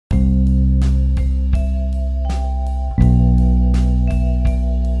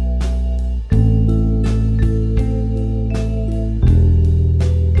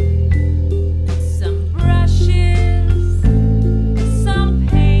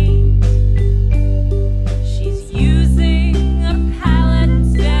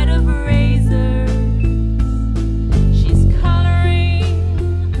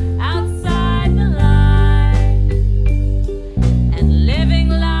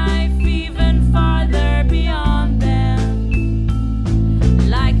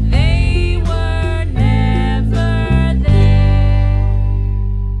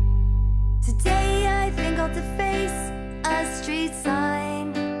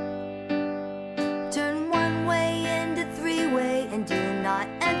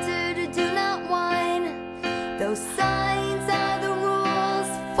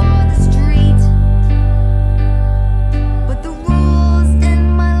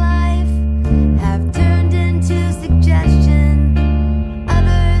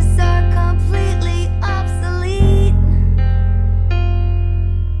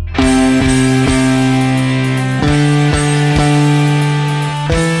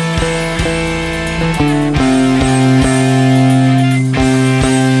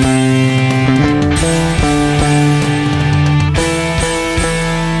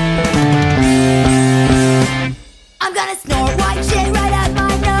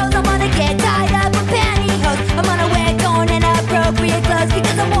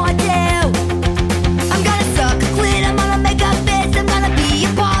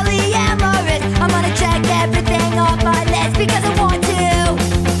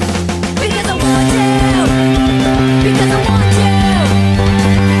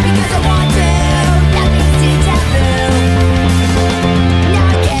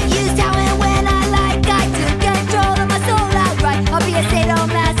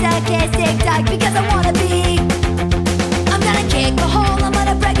big dyke because I wanna be. I'm gonna kick a hole, I'm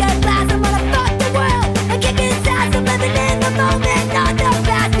gonna break a glass, I'm gonna fuck the world and kick its ass. I'm living in the moment, not the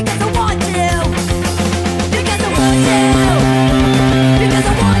past, because I want to. Because I want to. Because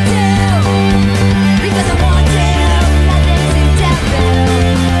I want to. Because I want to. Nothing too taboo.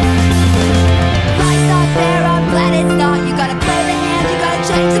 Life's not fair, I'm glad it's not. You gotta play the hand, you gotta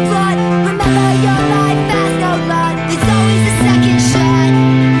change the plot. Remember your life has no lot. It's always a second shot.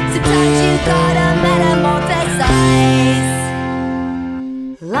 Sometimes you gotta metamorphosize.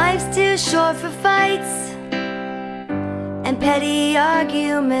 Life's too short for fights and petty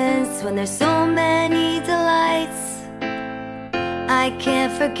arguments when there's so many delights. I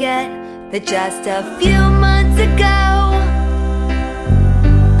can't forget that just a few months ago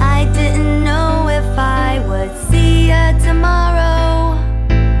I didn't know if I would see ya tomorrow.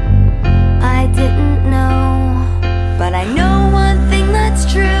 I didn't know, but I know one thing that's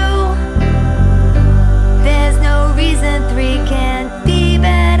true. There's no reason 3 can't be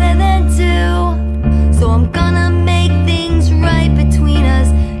better than 2. So I'm gonna make things right between us,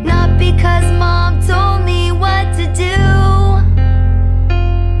 not because mom told me what to do.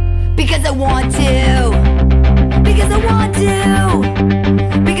 Because I want to. Because I want to.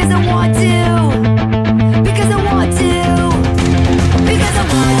 Because I want to. Because I want to. Because I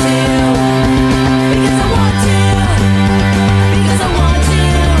want to. Because I want to. Because I want to. Because I want to.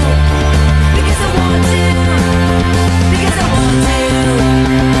 Because I want to.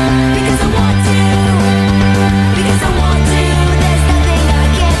 Because I want to. Because I want to. There's nothing I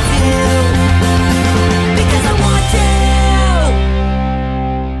can't do. Because I want to.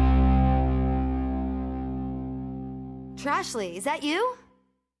 Trashley, is that you?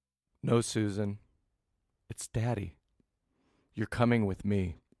 No, Susan. It's Daddy. You're coming with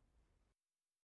me.